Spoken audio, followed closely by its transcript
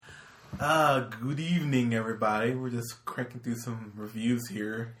Good evening, everybody. We're just cranking through some reviews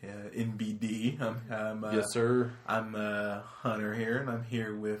here in BD. Yes, sir. I'm Hunter here, and I'm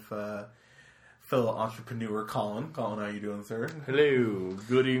here with fellow entrepreneur Colin. Colin, how you doing, sir? Hello.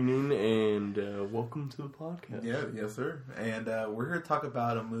 Good evening, and welcome to the podcast. Yeah, yes, sir. And we're here to talk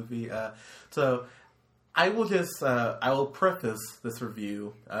about a movie. So I will preface this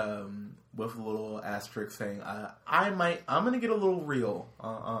review with a little asterisk saying I'm going to get a little real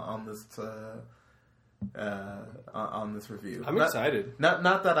on this review. I'm excited.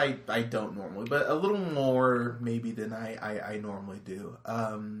 Not that I don't normally, but a little more maybe than I normally do.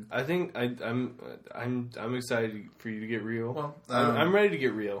 I think I'm excited for you to get real. Well, I'm ready to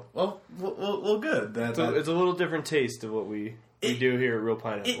get real. Well, good. It's a little different taste of what we do here at Real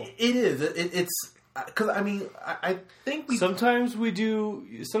Pineapple. It is. It's. Because, I mean, I think we... Sometimes we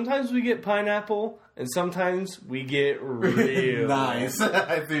get pineapple, and sometimes we get real. Nice.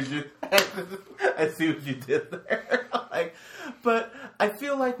 I see what you did there. But I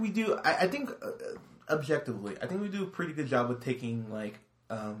feel like we do... I think, objectively, I think we do a pretty good job of taking,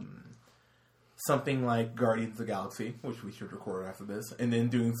 something like Guardians of the Galaxy, which we should record after this, and then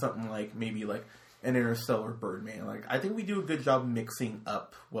doing something like, maybe, an Interstellar Birdman. I think we do a good job mixing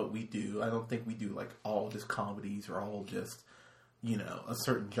up what we do. I don't think we do, all just comedies or all just, a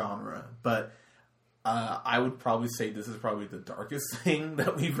certain genre. But I would probably say this is probably the darkest thing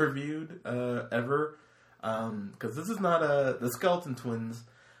that we've reviewed ever. Because this is not the Skeleton Twins.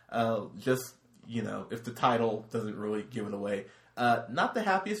 Just, if the title doesn't really give it away. Not the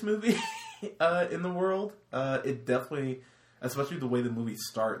happiest movie in the world. It definitely, especially the way the movie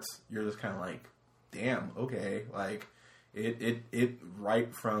starts, you're just kind of like, damn, okay, it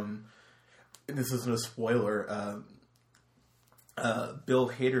right from, and this isn't a spoiler, Bill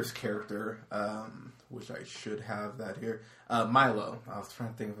Hader's character, which I should have that here, Milo. I was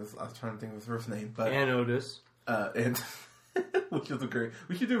trying to think of his first name, but and Otis, and which is a great.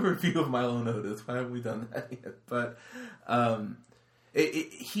 We should do a review of Milo and Otis. Why haven't we done that yet? But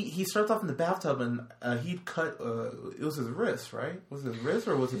he starts off in the bathtub and he'd cut. It was his wrist, right? Was it his wrist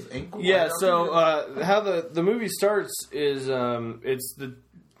or was his ankle? Yeah. So how the movie starts is so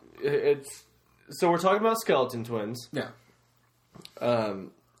we're talking about Skeleton Twins. Yeah.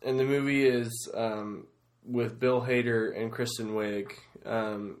 And the movie is with Bill Hader and Kristen Wigg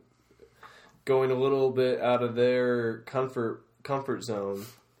going a little bit out of their comfort zone.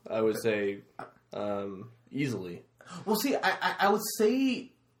 I would say easily. Well, see, I would say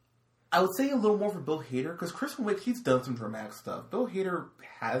a little more for Bill Hader because Kristen Wigg, he's done some dramatic stuff. Bill Hader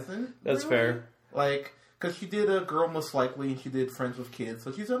hasn't. That's really. fair. Because she did A Girl Most Likely and she did Friends with Kids,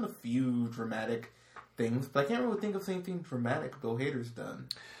 so she's done a few dramatic things. But I can't really think of anything dramatic Bill Hader's done.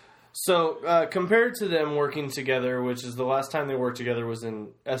 So compared to them working together, which is the last time they worked together was in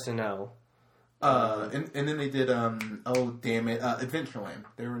SNL. And then they did Adventureland.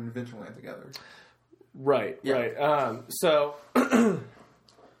 They were in Adventureland together. Right, yeah. Right. So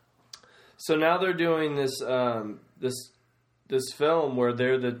now they're doing this film where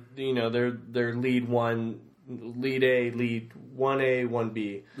they're they're lead 1A, lead 1A,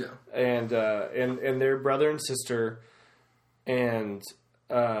 1B. Yeah. And they're brother and sister, and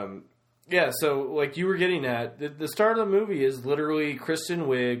so like you were getting at, the start of the movie is literally Kristen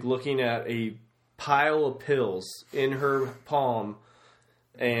Wigg looking at a pile of pills in her palm.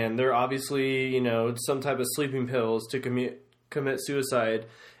 And they're obviously, some type of sleeping pills to commit suicide.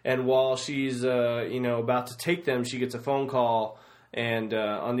 And while she's, about to take them, she gets a phone call. And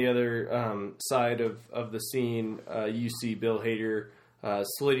on the other side of the scene, you see Bill Hader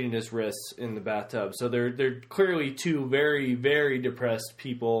slitting his wrists in the bathtub. So they're clearly two very, very depressed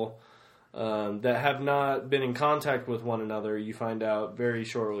people that have not been in contact with one another. You find out very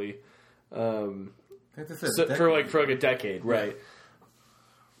shortly. For a decade, right? Yeah.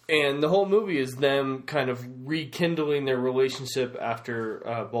 And the whole movie is them kind of rekindling their relationship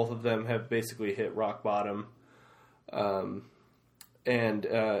after both of them have basically hit rock bottom.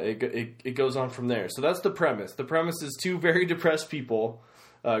 It goes on from there. So that's the premise. The premise is two very depressed people,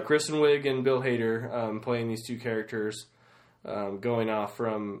 Kristen Wigg and Bill Hader, playing these two characters, going off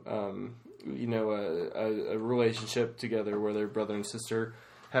from, a relationship together where they're brother and sister,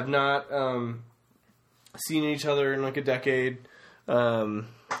 have not seen each other in a decade.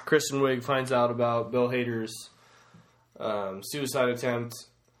 Kristen Wigg finds out about Bill Hader's suicide attempt,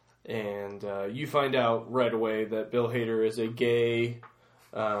 and you find out right away that Bill Hader is a gay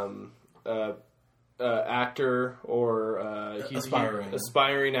actor, or he's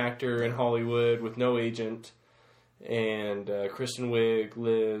aspiring actor in Hollywood with no agent. And Kristen Wigg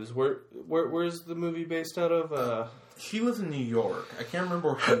lives where's the movie based out of? She lives in New York. I can't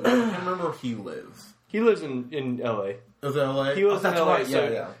remember where he lives. He lives in L.A. Is it L.A.? He lives in L.A. Right.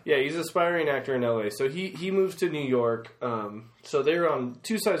 So, yeah, he's an aspiring actor in L.A. So he moves to New York. So they're on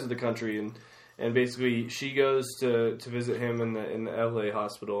two sides of the country, and basically she goes to visit him in the L.A.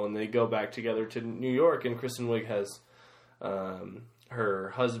 hospital, and they go back together to New York. And Kristen Wigg has her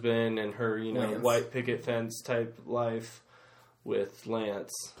husband and her Lance. white picket fence type life with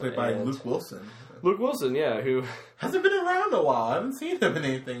Lance, played by Luke Wilson. Luke Wilson, yeah, who hasn't been around a while. I haven't seen him in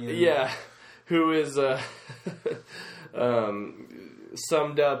anything. Yeah, who is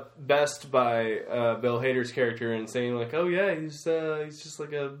summed up best by Bill Hader's character in saying like, "Oh yeah, he's just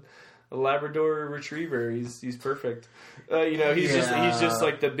like a Labrador Retriever. He's perfect. He's just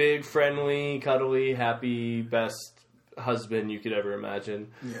like the big, friendly, cuddly, happy, best husband you could ever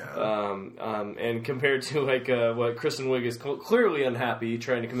imagine." Yeah. And compared to like what Kristen Wigg is clearly unhappy,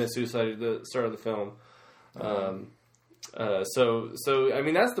 trying to commit suicide at the start of the film. So I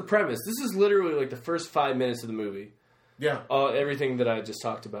mean that's the premise. This is literally like the first 5 minutes of the movie. Yeah. Everything that I just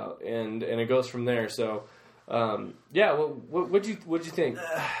talked about, and it goes from there. So. Yeah, what'd you think?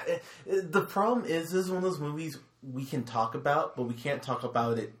 The problem is, this is one of those movies we can talk about, but we can't talk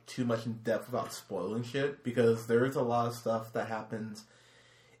about it too much in depth without spoiling shit, because there is a lot of stuff that happens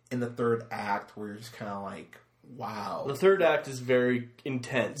in the third act where you're just kind of like, wow. The third act is very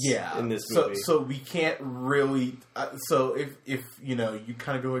intense in this movie. So we can't really... so if you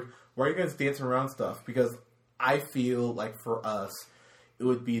kind of go like, why are you guys dancing around stuff? Because I feel like for us, it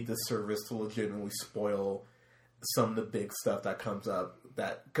would be a disservice to legitimately spoil some of the big stuff that comes up,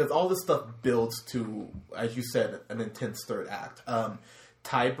 because all this stuff builds to, as you said, an intense third act.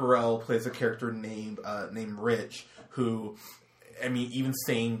 Ty Burrell plays a character named Rich, who, I mean, even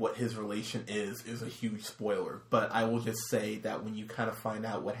saying what his relation is a huge spoiler. But I will just say that when you kind of find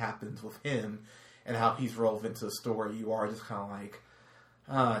out what happens with him and how he's relevant to the story, you are just kind of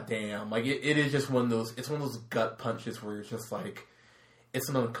like, damn. Like it is just one of those gut punches where you're just like, it's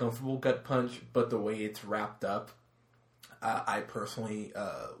an uncomfortable gut punch, but the way it's wrapped up, I personally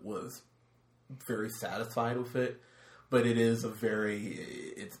was very satisfied with it. But it is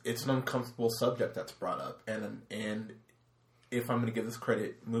it's an uncomfortable subject that's brought up, and if I'm going to give this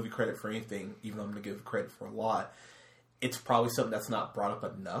movie credit for anything, even though I'm going to give credit for a lot, it's probably something that's not brought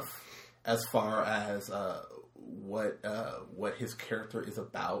up enough as far as what his character is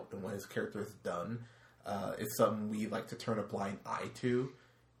about and what his character has done. It's something we like to turn a blind eye to.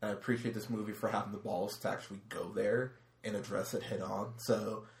 And I appreciate this movie for having the balls to actually go there and address it head on.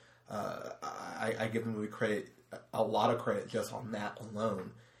 So I give the movie a lot of credit just on that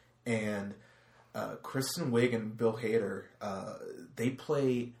alone. And Kristen Wigg and Bill Hader, they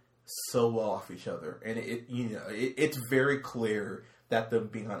play so well off each other, and it's very clear that them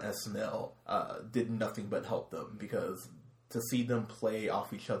being on SNL did nothing but help them, because to see them play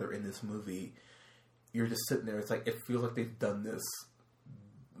off each other in this movie, you're just sitting there. It's like, it feels like they've done this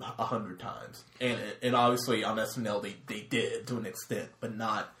 100 times, and obviously on SNL they did to an extent, but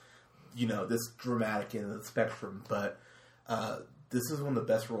not this dramatic end of the spectrum. But this is one of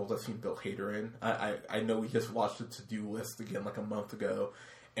the best roles I've seen Bill Hader in. I know we just watched the to-do list again like a month ago,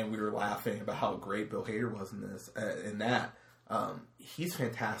 and we were laughing about how great Bill Hader was in this. In that, he's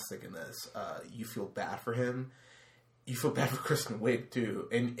fantastic in this. You feel bad for him. You feel bad for Kristen Wigg too,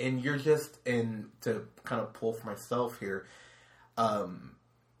 and you're just to kind of pull for myself here, and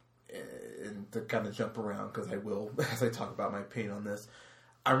to kind of jump around, because I will as I talk about my opinion on this.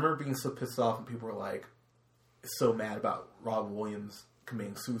 I remember being so pissed off when people were like so mad about Rob Williams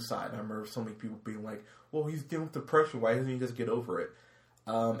committing suicide. And I remember so many people being like, "Well, he's dealing with depression. Why doesn't he just get over it?"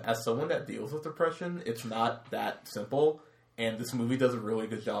 As someone that deals with depression, it's not that simple, and this movie does a really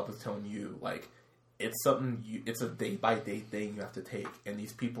good job of telling you like, it's something it's a day-by-day thing you have to take. And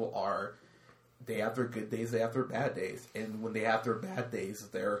these people they have their good days, they have their bad days. And when they have their bad days,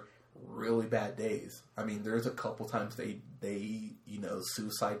 they're really bad days. I mean, there's a couple times they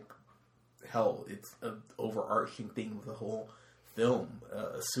suicide, hell, it's an overarching theme of the whole film,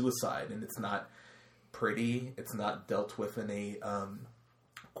 suicide. And it's not pretty. It's not dealt with in a,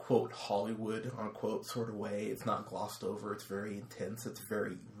 quote, Hollywood, unquote, sort of way. It's not glossed over. It's very intense. It's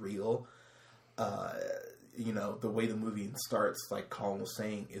very real. The way the movie starts, like Colin was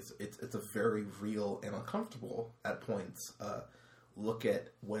saying, it's a very real and uncomfortable at points look at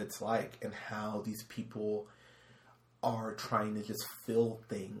what it's like and how these people are trying to just fill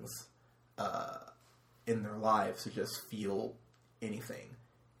things in their lives to just feel anything.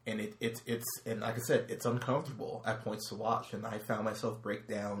 And it's and like I said, it's uncomfortable at points to watch, and I found myself break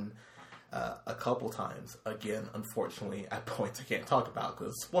down a couple times. Again, unfortunately, at points I can't talk about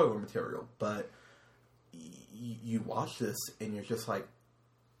because it's spoiler material. But you watch this and you're just like,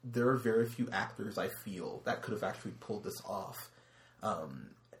 there are very few actors I feel that could have actually pulled this off.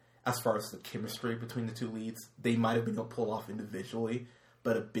 As far as the chemistry between the two leads, they might have been able to pull off individually,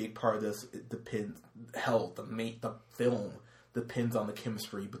 but a big part of this depends. Hell, the film depends on the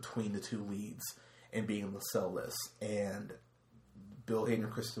chemistry between the two leads and being able to sell this. And Bill Hader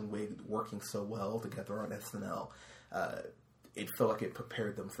and Kristen Wigg working so well together on SNL, it felt like it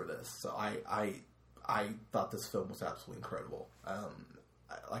prepared them for this. So I thought this film was absolutely incredible.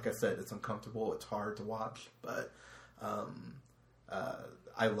 Like I said, it's uncomfortable, it's hard to watch, but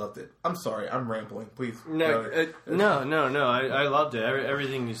I loved it. I'm sorry, I'm rambling. Please. No. I loved it.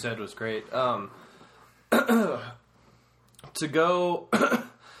 Everything you said was great. To go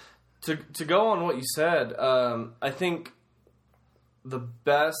on what you said, I think the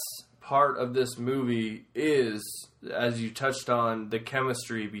best part of this movie is, as you touched on, the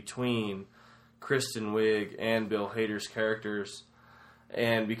chemistry between Kristen Wigg and Bill Hader's characters,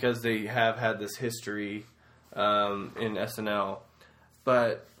 and because they have had this history in SNL.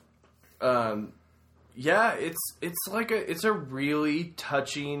 But yeah, it's a really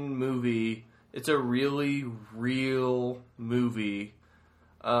touching movie. It's a really real movie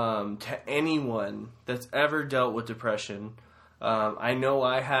to anyone that's ever dealt with depression. I know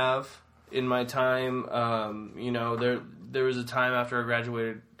I have in my time. There was a time after I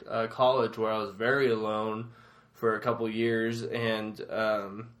graduated college where I was very alone for a couple years, and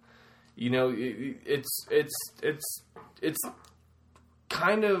it's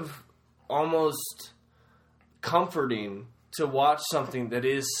kind of almost comforting to watch something that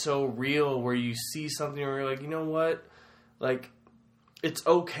is so real, where you see something where you're like, you know what, like, it's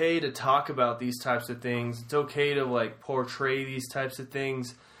okay to talk about these types of things. It's okay to, like, portray these types of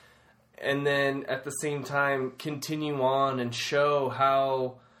things, and then at the same time continue on and show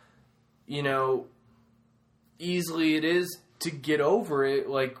how, easily it is to get over it,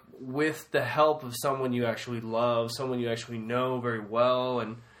 like, with the help of someone you actually love, someone you actually know very well,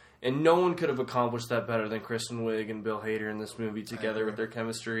 and no one could have accomplished that better than Kristen Wiig and Bill Hader in this movie together with their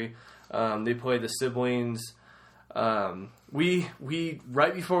chemistry. They play the siblings. We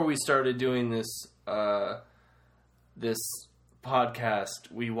right before we started doing this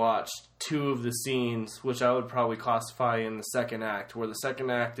podcast, we watched two of the scenes, which I would probably classify in the second act, where the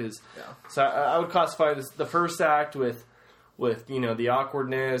second act is... Yeah. So I would classify the first act with the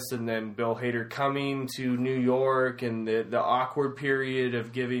awkwardness, and then Bill Hader coming to New York, and the awkward period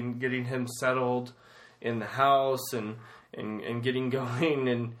of getting him settled in the house and getting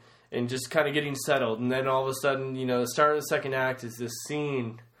going and just kind of getting settled. And then all of a sudden, the start of the second act is this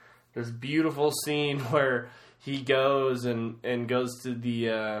beautiful scene where he goes and goes to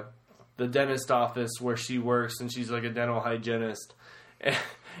the dentist office where she works, and she's like a dental hygienist,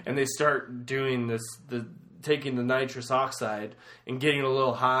 and they start doing taking the nitrous oxide and getting a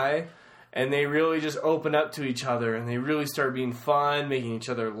little high, and they really just open up to each other, and they really start being fun, making each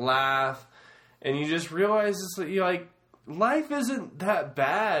other laugh, and you just realize life isn't that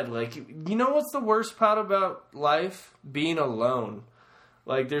bad. Like, what's the worst part about life? Being alone.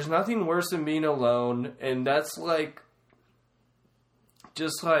 Like, there's nothing worse than being alone, and that's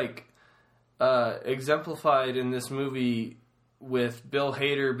exemplified in this movie, with Bill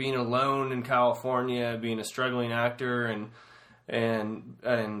Hader being alone in California, being a struggling actor, and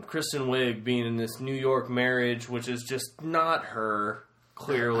Kristen Wiig being in this New York marriage, which is just not her,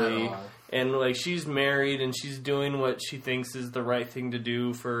 clearly. And, like, she's married, and she's doing what she thinks is the right thing to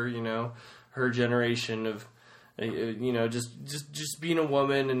do for, her generation of, just being a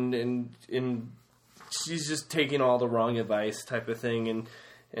woman, and she's just taking all the wrong advice type of thing,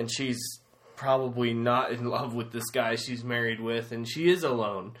 and she's probably not in love with this guy she's married with, and she is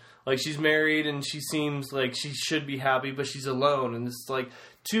alone. Like, she's married, and she seems like she should be happy, but she's alone, and it's like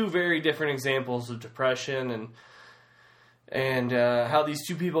two very different examples of depression, and how these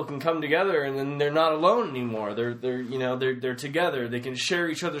two people can come together, and then they're not alone anymore. They're together. They can share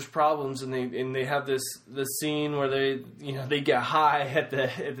each other's problems, and they have this scene where they get high at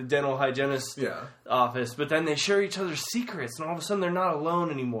the dental hygienist office, but then they share each other's secrets, and all of a sudden they're not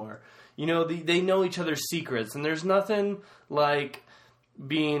alone anymore. They know each other's secrets, and there's nothing like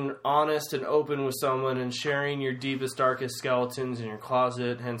being honest and open with someone and sharing your deepest, darkest skeletons in your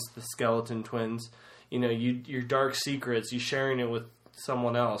closet, hence the skeleton twins. Your dark secrets, you sharing it with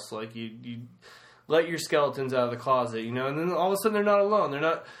someone else. Like, you let your skeletons out of the closet, and then all of a sudden they're not alone.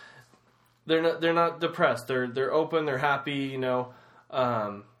 They're not depressed. They're open, they're happy,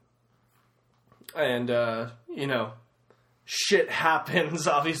 shit happens.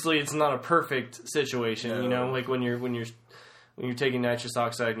 Obviously, it's not a perfect situation, like when you're when you're taking nitrous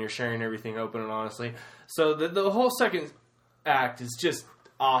oxide and you're sharing everything open and honestly. So the whole second act is just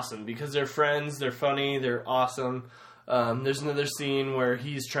awesome because they're friends, they're funny, they're awesome. There's another scene where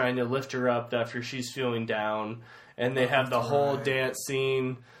he's trying to lift her up after she's feeling down, and they have the whole dance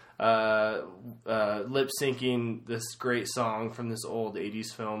scene, lip syncing this great song from this old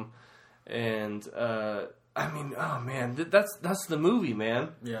 80s film. And I mean, oh man, that's the movie, man.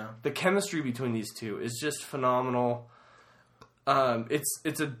 Yeah, the chemistry between these two is just phenomenal.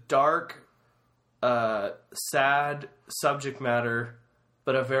 It's a dark, sad subject matter,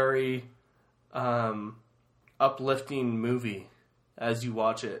 but a very uplifting movie as you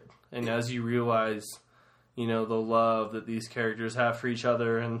watch it and as you realize, you know, the love that these characters have for each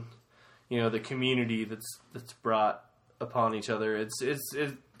other and, you know, the community that's brought upon each other. It's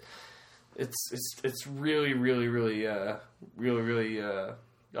really, really, really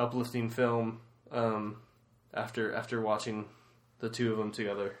uplifting film. After watching the two of them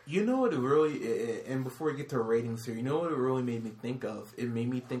together, you know what it really, and before we get to ratings here, you know what it really made me think of? It made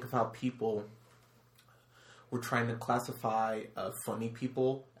me think of how people were trying to classify funny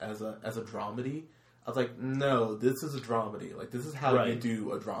people as a dramedy. I was like, no, this is a dramedy. Like, this is how you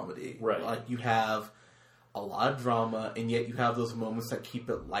do a dramedy. Right. Like, you have a lot of drama, and yet you have those moments that keep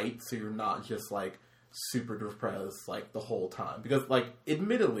it light, so you're not just, like, super depressed, like, the whole time. Because, like,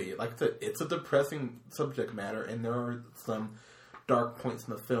 admittedly, like, it's a depressing subject matter, and there are some dark points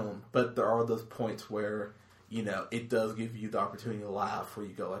in the film, but there are those points where, you know, it does give you the opportunity to laugh, where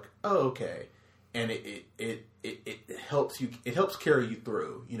you go, like, oh, okay. And it helps you. It helps carry you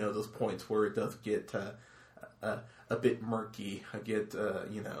through. You know, those points where it does get a bit murky, a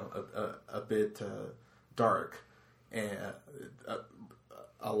bit dark, and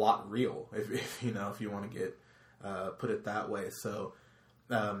a lot real. If you want to get put it that way. So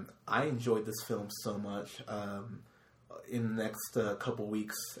I enjoyed this film so much. In the next couple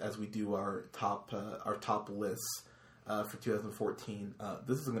weeks, as we do our top lists. For 2014,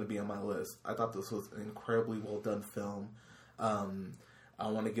 this is going to be on my list. I thought this was an incredibly well done film. I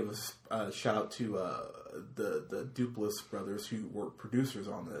want to give a shout out to the Duplass brothers who were producers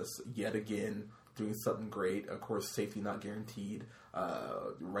on this. Yet again, doing something great. Of course, safety not guaranteed.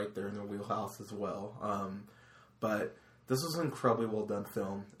 Right there in their wheelhouse as well. But this was an incredibly well done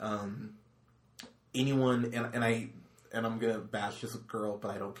film. Anyone and I'm gonna bash this girl,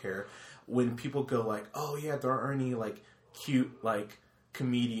 but I don't care. When people go like, oh yeah, there aren't any like cute like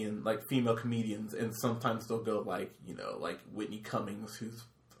comedian, like female comedians, and sometimes they'll go like, you know, like Whitney Cummings, who's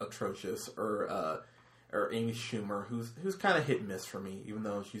atrocious, or Amy Schumer, who's kind of hit and miss for me, even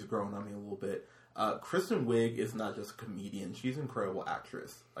though she's grown on me a little bit. Kristen Wigg is not just a comedian; she's an incredible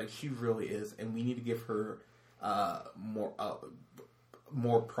actress. Like, she really is, and we need to give her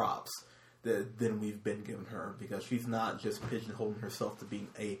more props than we've been giving her, because she's not just pigeonholing herself to being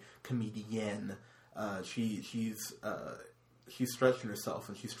a comedian. She's stretching herself,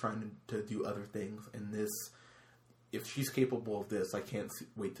 and she's trying to do other things. And this, if she's capable of this, I can't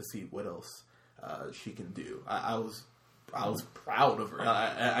wait to see what else she can do. I was proud of her.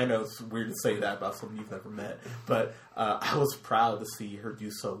 I know it's weird to say that about someone you've never met, but I was proud to see her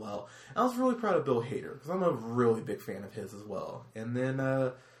do so well. And I was really proud of Bill Hader, because I'm a really big fan of his as well. And then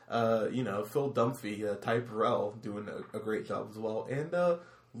Phil Dunphy, Ty Burrell doing a great job as well, and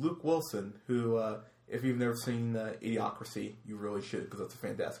Luke Wilson, who, if you've never seen Idiocracy, you really should, because it's a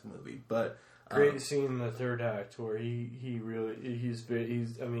fantastic movie. But great scene in the third act where he's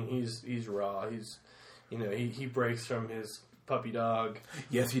raw. He breaks from his puppy dog.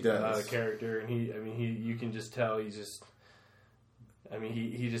 Yes, he does. Character, and you can just tell he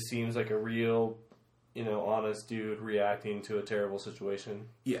just seems like a real, honest dude reacting to a terrible situation.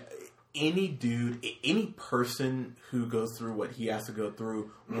 Yeah, any person who goes through what he has to go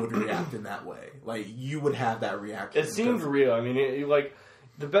through would react in that way. Like, you would have that reaction. It seemed real.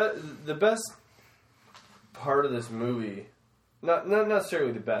 The best part of this movie, not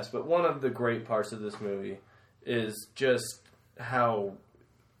necessarily the best, but one of the great parts of this movie is just how,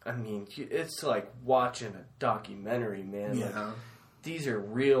 it's like watching a documentary, man. Yeah. Like, these are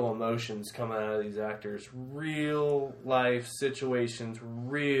real emotions coming out of these actors. Real life situations,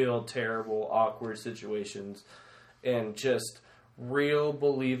 real terrible, awkward situations, and just real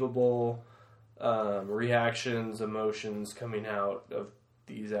believable reactions, emotions coming out of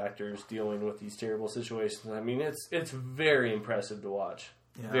these actors dealing with these terrible situations. It's very impressive to watch.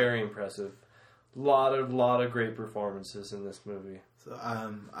 Yeah. Very impressive. Lot of great performances in this movie. So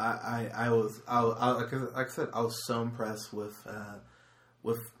I was like I said, I was so impressed with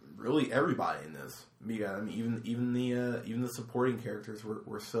really everybody in this. Yeah, even the supporting characters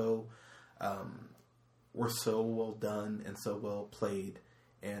were so were so well done and so well played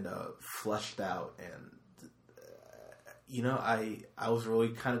and fleshed out. And I was really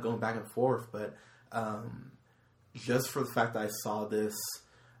kind of going back and forth, but just for the fact that I saw this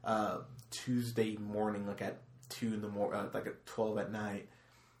Tuesday morning, like at 2 in the morning, like at 12 at night,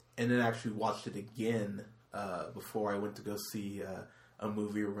 and then actually watched it again before I went to go see a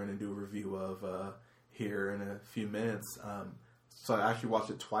movie we're going to do a review of here in a few minutes. So I actually watched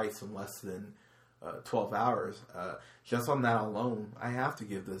it twice in less than 12 hours. Just on that alone, I have to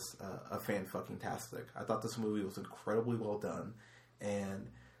give this a fan-fucking-tastic. I thought this movie was incredibly well done. And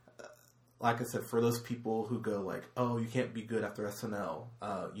like I said, for those people who go like, oh, you can't be good after SNL,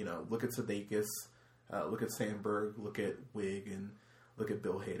 look at Sudeikis, look at Sandberg, look at Wigg, and look at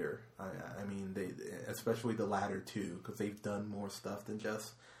Bill Hader. I mean, they, especially the latter two, because they've done more stuff than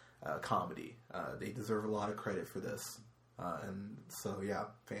just comedy. They deserve a lot of credit for this. And so, yeah,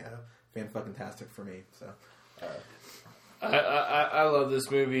 fan-fucking-tastic for me. So, I love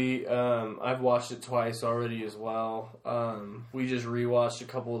this movie. I've watched it twice already as well. We just rewatched a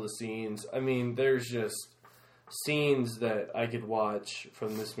couple of the scenes. I mean, there's just scenes that I could watch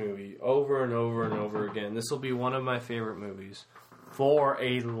from this movie over and over and over again. This will be one of my favorite movies for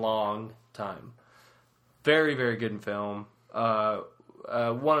a long time. Very, very good film. One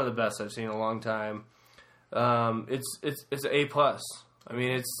of the best I've seen in a long time. It's A+. I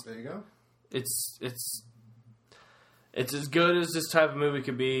mean, there you go. It's as good as this type of movie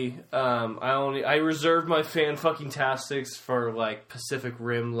could be. I reserve my fan-fucking-tastics for like Pacific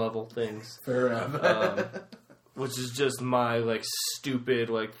Rim level things. Fair enough. Which is just my like stupid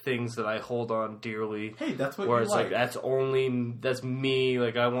like things that I hold on dearly. Hey, that's what where you it's like. That's me.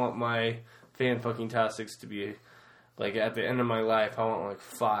 Like I want my fan-fucking-tastics to be like at the end of my life. I want like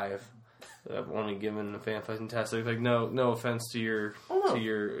 5. I've only given a fan-fucking-tastic. Like no offense to your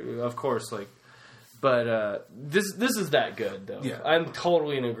of course like. But this is that good, though. Yeah. I'm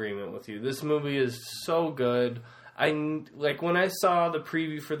totally in agreement with you. This movie is so good. When I saw the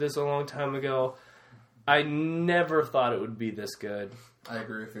preview for this a long time ago, I never thought it would be this good. I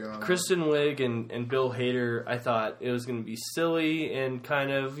agree with you on that. Kristen Wigg and Bill Hader, I thought it was going to be silly and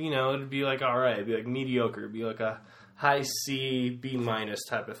kind of, it'd be like, all right, it'd be like mediocre. It'd be like a high C, B-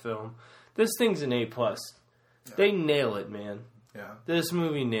 type of film. This thing's an A+. Yeah. They nail it, man. Yeah. This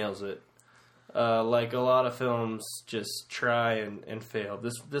movie nails it. Like a lot of films just try and fail.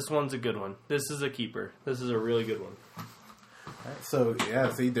 This one's a good one. This is a keeper. This is a really good one. Right, so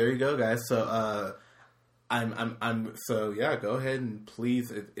yeah, see, there you go, guys. So go ahead and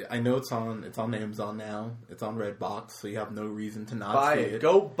please. I know it's on Amazon now. It's on Redbox, so you have no reason to not Buy see it. it.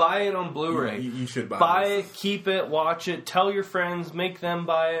 Go buy it on Blu-ray. You should buy it. Keep it. Watch it. Tell your friends. Make them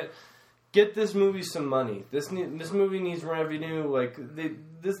buy it. Get this movie some money. This movie needs revenue. Like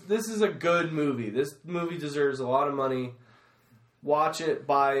this is a good movie. This movie deserves a lot of money. Watch it,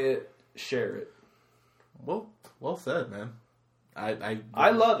 buy it, share it. Well said, man. I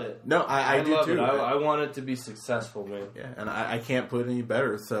love it. No, I do love too. It. I want it to be successful, man. Yeah, and I can't put it any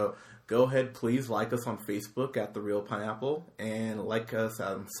better. So go ahead, please like us on Facebook at The Real Pineapple, and like us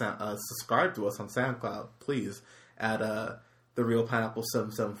subscribe to us on SoundCloud, please, at The Real Pineapple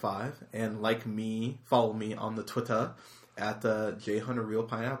 775, and follow me on the Twitter at JHunter Real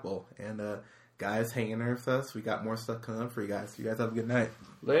Pineapple. And guys, hang in there with us. We got more stuff coming up for you guys. You guys have a good night.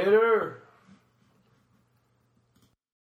 Later.